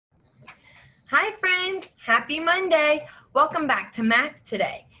Hi friends, happy Monday. Welcome back to Math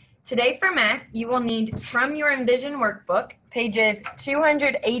Today. Today for math, you will need from your Envision workbook, pages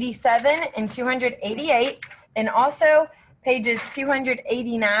 287 and 288, and also pages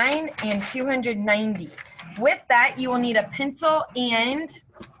 289 and 290. With that, you will need a pencil and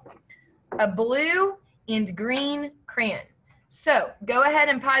a blue and green crayon. So go ahead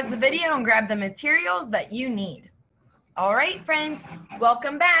and pause the video and grab the materials that you need. All right, friends,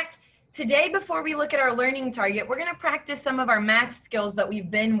 welcome back. Today, before we look at our learning target, we're going to practice some of our math skills that we've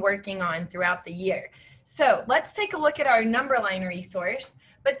been working on throughout the year. So let's take a look at our number line resource.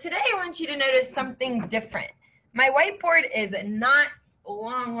 But today, I want you to notice something different. My whiteboard is not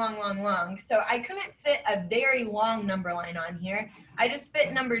long, so I couldn't fit a very long number line on here. I just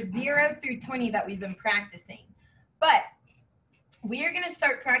fit numbers 0 through 20 that we've been practicing. But we are going to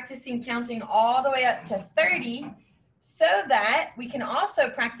start practicing counting all the way up to 30, so that we can also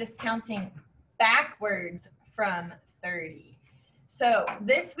practice counting backwards from 30. So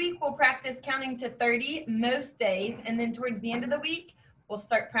this week we'll practice counting to 30 most days, and then towards the end of the week, we'll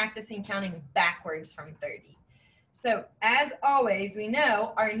start practicing counting backwards from 30. So as always, we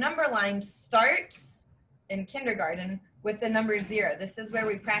know our number line starts in kindergarten with the number 0. This is where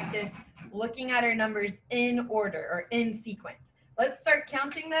we practice looking at our numbers in order or in sequence. Let's start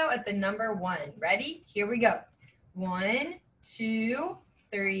counting though at the number 1. Ready? Here we go. 1, 2,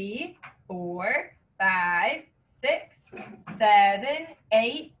 3, 4, 5, 6, 7,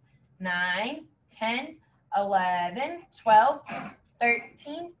 8, 9, 10, 11, 12,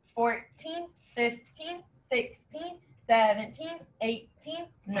 13, 14, 15, 16, 17, 18,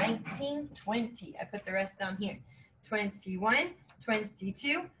 19, 20. I put the rest down here. 21,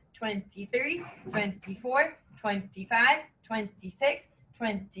 22, 23, 24, 25, 26,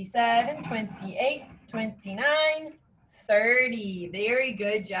 27, 28, 29, 30. Very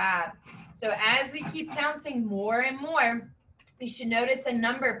good job. So as we keep counting more and more, you should notice a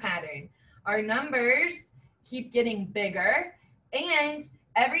number pattern. Our numbers keep getting bigger, and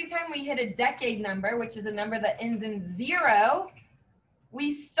every time we hit a decade number, which is a number that ends in 0,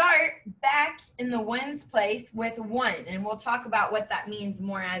 we start back in the ones place with 1, and we'll talk about what that means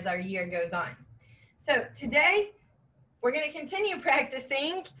more as our year goes on. So today, we're going to continue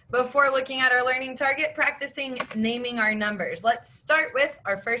practicing before looking at our learning target, practicing naming our numbers. Let's start with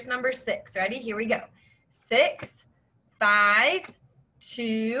our first number 6. Ready? Here we go. 6, 5,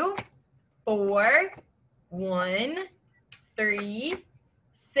 2, 4, 1, 3,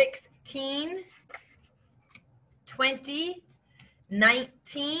 16, 20,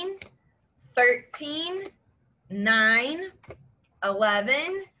 19, 13, 9,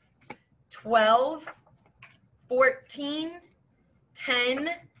 11, 12, 14, 10,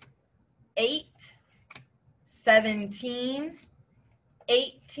 8, 17,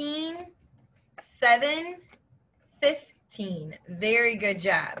 18, 7, 15. Very good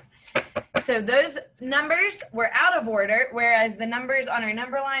job. So those numbers were out of order, whereas the numbers on our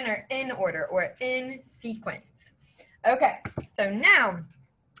number line are in order or in sequence. Okay, so now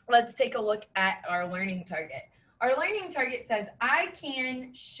let's take a look at our learning target. Our learning target says, I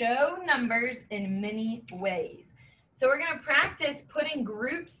can show numbers in many ways. So we're going to practice putting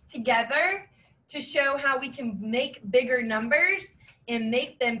groups together to show how we can make bigger numbers and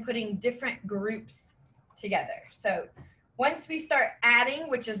make them putting different groups together. So once we start adding,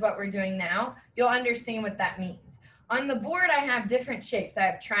 which is what we're doing now, you'll understand what that means. On the board, I have different shapes. I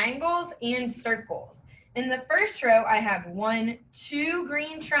have triangles and circles. In the first row, I have 1, 2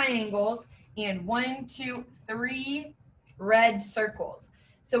 green triangles and 1, 2, 3 red circles.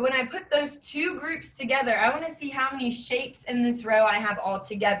 So when I put those two groups together, I want to see how many shapes in this row I have all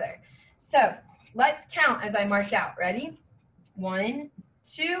together. So let's count as I mark out. Ready? 1,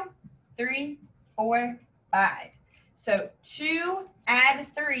 2, 3, 4, 5. So 2 add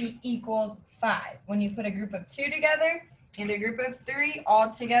 3 equals 5. When you put a group of 2 together and a group of 3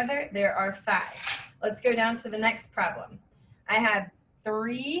 all together, there are 5. Let's go down to the next problem. I have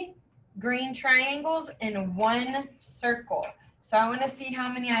 3 green triangles and 1 circle. So I want to see how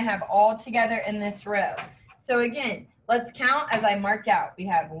many I have all together in this row. So again, let's count as I mark out. We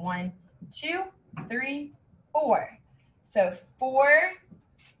have 1, 2, 3, 4. So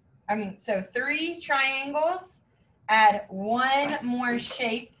 3 triangles add 1 more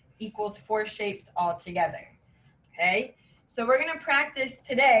shape equals 4 shapes all together. Okay? So we're going to practice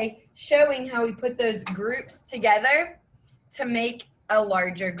today showing how we put those groups together to make a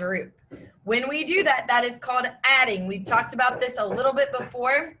larger group. When we do that, that is called adding. We've talked about this a little bit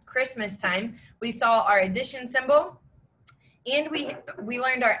before Christmas time. We saw our addition symbol, and we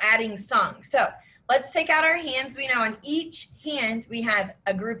learned our adding song. So Let's take out our hands. We know on each hand we have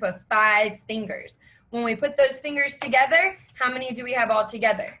a group of 5 fingers. When we put those fingers together, how many do we have all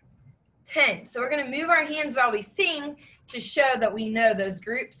together? 10. So we're going to move our hands while we sing to show that we know those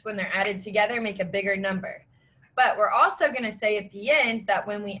groups, when they're added together, make a bigger number. But we're also going to say at the end that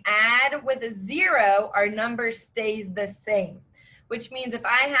when we add with a 0, our number stays the same, which means if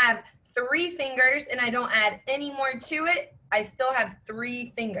I have 3 fingers and I don't add any more to it, I still have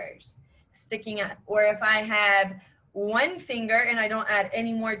 3 fingers sticking up. Or if I have 1 finger and I don't add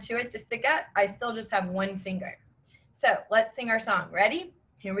any more to it to stick up, I still just have 1 finger. So let's sing our song. Ready?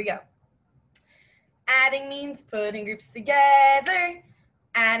 Here we go. Adding means putting groups together.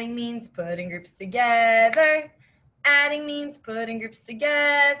 Adding means putting groups together. Adding means putting groups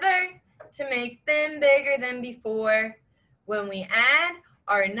together to make them bigger than before. When we add,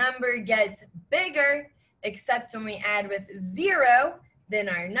 our number gets bigger, except when we add with 0, then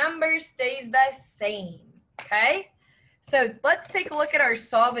our number stays the same, okay? So let's take a look at our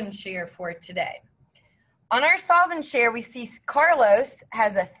solve and share for today. On our solve and share, we see Carlos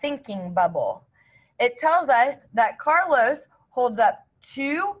has a thinking bubble. It tells us that Carlos holds up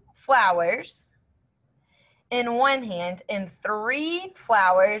 2 flowers in one hand and 3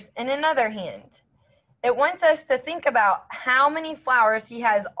 flowers in another hand. It wants us to think about how many flowers he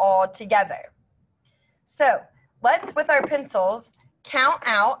has all together. So let's, with our pencils, count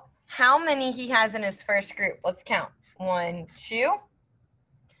out how many he has in his first group. Let's count. 1, 2.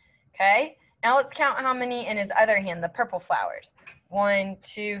 Okay. Now let's count how many in his other hand, the purple flowers. 1,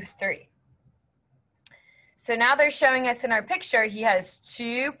 2, 3. So now they're showing us in our picture he has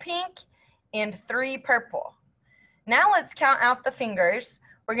 2 pink and 3 purple. Now let's count out the fingers.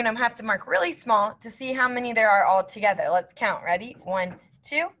 We're going to have to mark really small to see how many there are all together. Let's count. Ready? 1,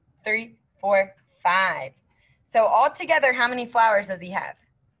 2, 3, 4, 5. So all together, how many flowers does he have?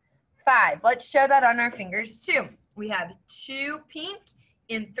 5. Let's show that on our fingers too. We have 2 pink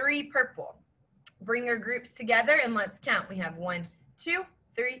and 3 purple. Bring our groups together and let's count. We have 1, 2,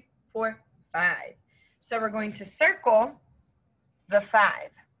 3, 4, 5. So we're going to circle the 5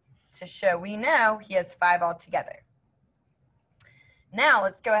 to show we know he has 5 all together. Now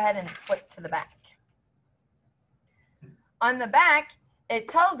let's go ahead and flip to the back. On the back, it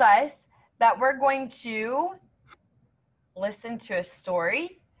tells us that we're going to listen to a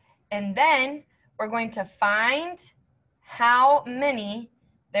story, and then we're going to find how many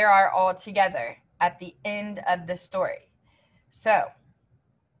there are all together at the end of the story. So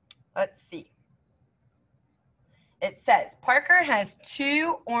let's see. It says Parker has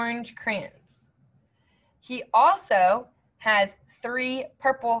 2 orange crayons. He also has 3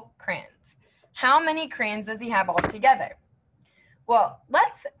 purple crayons. How many crayons does he have all together? Well,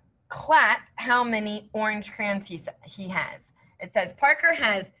 let's clap how many orange crayons he has. It says Parker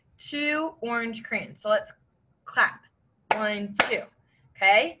has 2 orange crayons. So let's clap. 1, 2.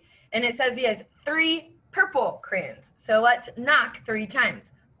 Okay? And it says he has 3 purple crayons. So let's knock 3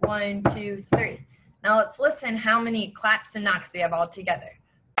 times. 1, 2, 3. Now let's listen how many claps and knocks we have all together.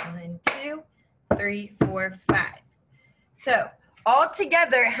 1, 2, 3, 4, 5. So all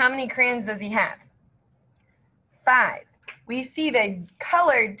together, how many crayons does he have? 5. We see they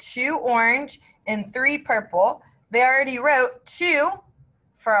colored 2 orange and 3 purple. They already wrote 2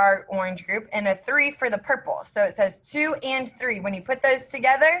 for our orange group and a 3 for the purple. So it says 2 and 3. When you put those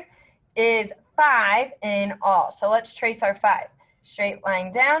together is 5 in all. So let's trace our 5. Straight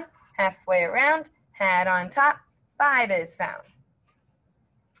line down, halfway around, hat on top, 5 is found.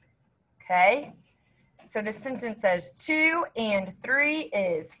 Okay. So the sentence says 2 and 3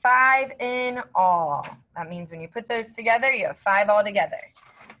 is 5 in all. That means when you put those together, you have 5 all together.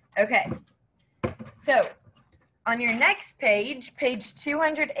 Okay. So on your next page, page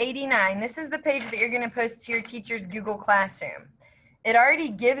 289, this is the page that you're going to post to your teacher's Google Classroom. It already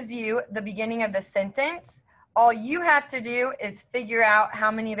gives you the beginning of the sentence. All you have to do is figure out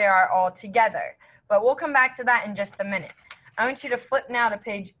how many there are all together. But we'll come back to that in just a minute. I want you to flip now to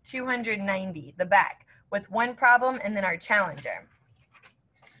page 290, the back, with one problem and then our challenger.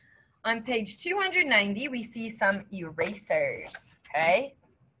 On page 290, we see some erasers, okay?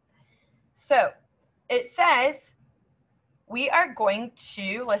 So it says we are going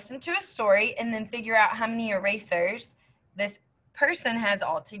to listen to a story and then figure out how many erasers this person has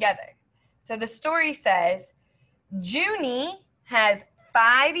all together. So the story says, Junie has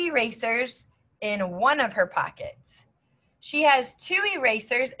 5 erasers in one of her pockets. She has 2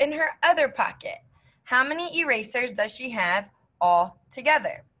 erasers in her other pocket. How many erasers does she have all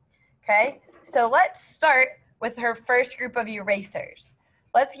together? Okay, so let's start with her first group of erasers.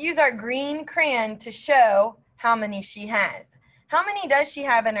 Let's use our green crayon to show how many she has. How many does she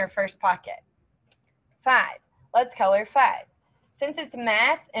have in her first pocket? 5. Let's color 5. Since it's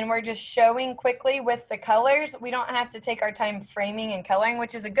math and we're just showing quickly with the colors, we don't have to take our time framing and coloring,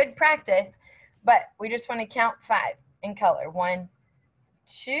 which is a good practice, but we just want to count 5 and color. 1,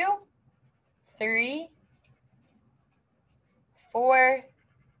 2, 3, 4,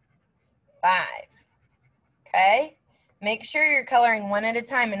 5. Okay? Make sure you're coloring one at a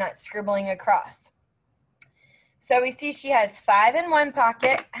time and not scribbling across. So we see she has 5 in one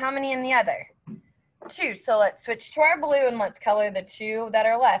pocket. How many in the other? 2. So let's switch to our blue and let's color the 2 that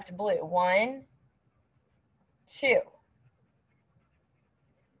are left blue. 1, 2.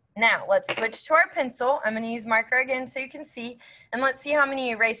 Now let's switch to our pencil. I'm going to use marker again so you can see. And let's see how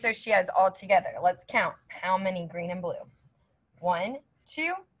many erasers she has all together. Let's count how many green and blue. 1,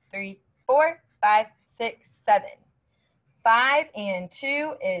 2, 3, 4, 5, 6, 7. 5 and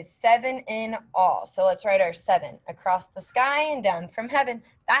 2 is 7 in all. So let's write our 7 across the sky and down from heaven.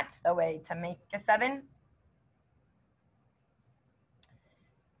 That's the way to make a 7.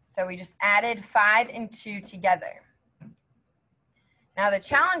 So we just added 5 and 2 together. Now the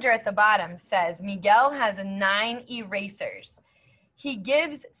challenger at the bottom says Miguel has 9 erasers. He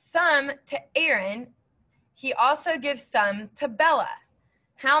gives some to Aaron. He also gives some to Bella.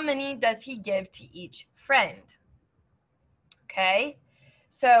 How many does he give to each friend? Okay,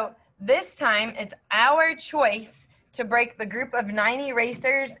 so this time it's our choice to break the group of 9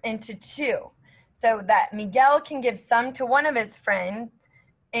 erasers into 2 so that Miguel can give some to one of his friends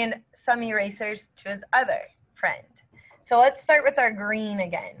and some erasers to his other friend. So let's start with our green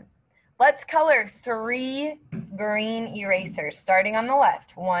again. Let's color 3 green erasers starting on the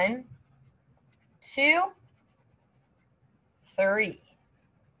left. 1, 2, 3.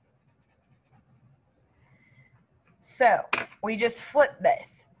 So we just flip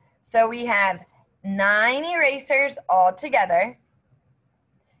this. So we have 9 erasers all together.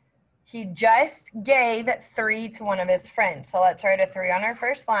 He just gave 3 to one of his friends. So let's write a 3 on our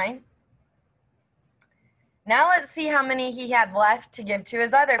first line. Now let's see how many he had left to give to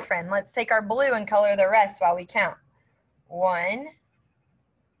his other friend. Let's take our blue and color the rest while we count. 1,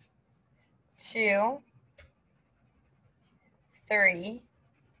 2, 3,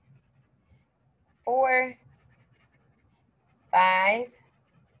 4, 5,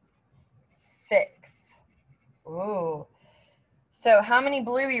 6. Ooh. So how many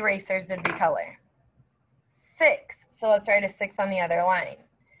blue erasers did we color? 6. So let's write a 6 on the other line.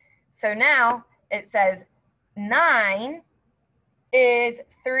 So now it says 9 is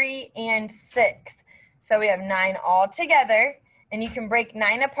 3 and 6. So we have 9 all together, and you can break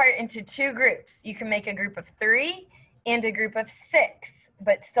 9 apart into 2 groups. You can make a group of 3 and a group of 6,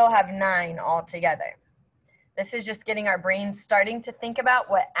 but still have 9 all together. This is just getting our brains starting to think about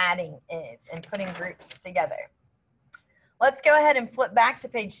what adding is and putting groups together. Let's go ahead and flip back to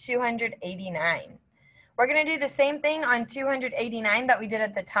page 289. We're going to do the same thing on 289 that we did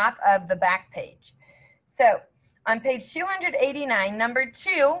at the top of the back page. So on page 289, number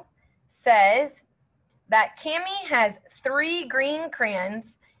 2 says that Cammie has 3 green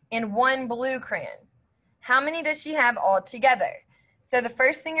crayons and 1 blue crayon. How many does she have all together? So the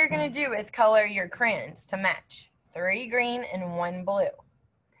first thing you're going to do is color your crayons to match. 3 green and 1 blue.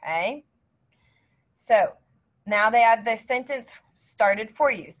 Okay? So now they have the sentence started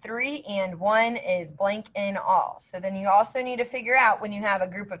for you. 3 and 1 is blank in all. So then you also need to figure out when you have a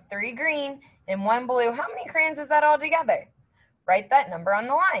group of 3 green and 1 blue, how many crayons is that all together? Write that number on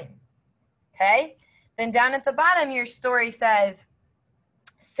the line. Okay? Then down at the bottom, your story says,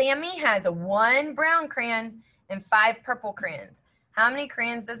 Sammy has 1 brown crayon and 5 purple crayons. How many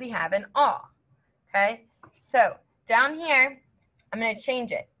crayons does he have in all? Okay, so down here, I'm going to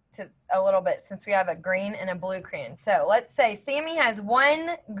change it to a little bit since we have a green and a blue crayon. So let's say Sammy has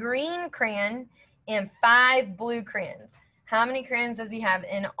 1 green crayon and 5 blue crayons. How many crayons does he have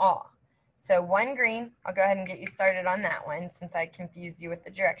in all? So 1 green, I'll go ahead and get you started on that one since I confused you with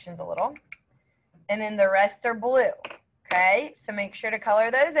the directions a little. And then the rest are blue. Okay, so make sure to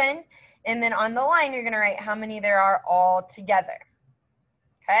color those in. And then on the line, you're going to write how many there are all together.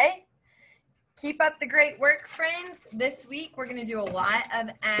 Okay? Keep up the great work, friends. This week, we're going to do a lot of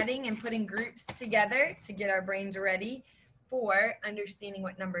adding and putting groups together to get our brains ready for understanding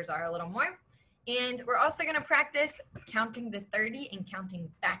what numbers are a little more. And we're also going to practice counting to 30 and counting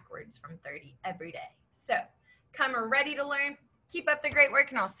backwards from 30 every day. So come ready to learn. Keep up the great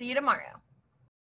work, and I'll see you tomorrow.